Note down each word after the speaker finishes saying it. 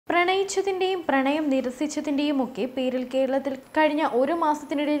പ്രണയിച്ചതിന്റെയും പ്രണയം നിരസിച്ചതിന്റെയും ഒക്കെ പേരിൽ കേരളത്തിൽ കഴിഞ്ഞ ഒരു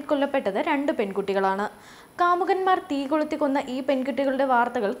മാസത്തിനിടയിൽ കൊല്ലപ്പെട്ടത് 2 പെൺകുട്ടികളാണ്. കാമുകന്മാർ തീ കൊളുത്തി കൊന്ന ഈ പെൺകുട്ടികളുടെ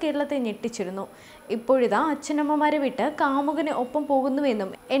വാർത്തകൾ കേരളത്തെ ഞെട്ടിച്ചിരുന്നു. ഇപ്പോഴിതാ അച്ഛനമ്മമാരെ വിട്ട് കാമുകന് ഒപ്പം പോകുന്നുവെന്നും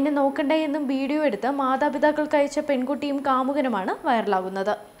എന്നെ നോക്കണ്ടേ എന്നും വീഡിയോ എടുത്ത് മാതാപിതാക്കൾക്ക് അയച്ച പെൺകുട്ടിയും കാമുകനുമാണ്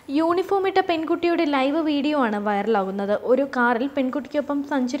വൈറലാകുന്നത്. യൂണിഫോം ഇട്ട പെൺകുട്ടിയുടെ ലൈവ് വീഡിയോ ആണ് വൈറലാകുന്നത്. ഒരു കാറിൽ പെൺകുട്ടിക്കൊപ്പം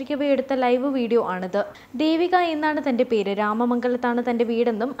സഞ്ചരിക്കവേ എടുത്ത ലൈവ് വീഡിയോ ആണിത്. ദേവിക എന്നാണ് തന്റെ പേര്. രാമമംഗലത്താണ് തന്റെ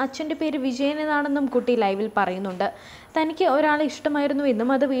വീടെന്നും അച്ഛൻ്റെ പേര് വിജയൻ എന്നാണെന്നും കുട്ടി ലൈവിൽ പറയുന്നുണ്ട്. തനിക്ക് ഒരാളെ ഇഷ്ടമായിരുന്നുവെന്നും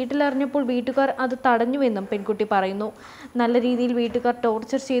അത് വീട്ടിലറിഞ്ഞപ്പോൾ വീട്ടുകാർ അത് തടഞ്ഞുവെന്നും പെൺകുട്ടി പറയുന്നു. നല്ല രീതിയിൽ വീട്ടുകാർ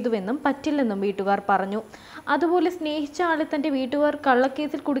ടോർച്ചർ ചെയ്തുവെന്നും പറ്റില്ലെന്നും വീട്ടുകാർ പറഞ്ഞു. അതുപോലെ സ്നേഹിച്ച ആളെ തന്റെ വീട്ടുകാർ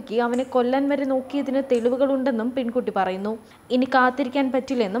കള്ളക്കേസിൽ കുടുക്കി അവനെ കൊല്ലാൻ വരെ നോക്കിയതിന് തെളിവുകളുണ്ടെന്നും പെൺകുട്ടി പറയുന്നു. ഇനി കാത്തിരിക്കാൻ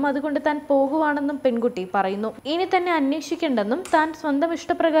പറ്റില്ലെന്നും അതുകൊണ്ട് താൻ പോകുവാണെന്നും പെൺകുട്ടി പറയുന്നു. ഇനി തന്നെ അന്വേഷിക്കേണ്ടെന്നും താൻ സ്വന്തം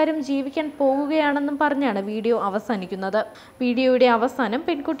ഇഷ്ടപ്രകാരം ജീവിക്കാൻ പോകുകയാണെന്നും പറഞ്ഞാണ് വീഡിയോ അവസാനിക്കുന്നത്. വീഡിയോയുടെ അവസാനം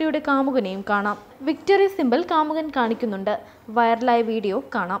പെൺകുട്ടിയുടെ കാമുകനെയും കാണാം. വിക്ടറി സിംബൽ കാമുകൻ കാണിക്കുന്നുണ്ട്. വൈറലായ വീഡിയോ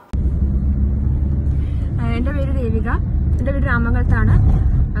കാണാം. എൻ്റെ പേര് ദേവിക. എൻ്റെ വീട് രാമമംഗലത്താണ്.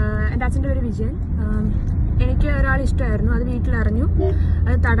 എൻ്റെ അച്ഛൻ്റെ പേര് വിജയൻ. എനിക്ക് ഒരാൾ ഇഷ്ടമായിരുന്നു. അത് വീട്ടിലറിഞ്ഞു,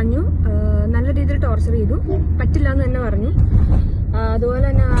 അത് തടഞ്ഞു, നല്ല രീതിയിൽ ടോർച്ചർ ചെയ്തു. പറ്റില്ല എന്ന് തന്നെ പറഞ്ഞു. അതുപോലെ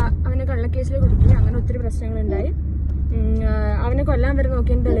തന്നെ അവനെ കള്ളക്കേസിൽ കുടുക്കി. അങ്ങനെ ഒത്തിരി പ്രശ്നങ്ങളുണ്ടായി. അവനെ കൊല്ലാൻ വരെ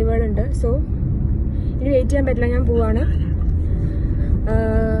നോക്കിയ തെളിവുകളുണ്ട്. സോ ഇനി വെയിറ്റ് ചെയ്യാൻ പറ്റില്ല, ഞാൻ പോവാണ്.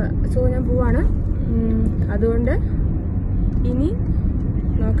 അതുകൊണ്ട് ഇനി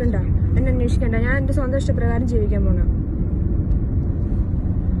നോക്കണ്ട, എന്നെ അന്വേഷിക്കണ്ട. ഞാൻ എൻ്റെ സ്വന്തം ഇഷ്ടപ്രകാരം ജീവിക്കാൻ പോണ.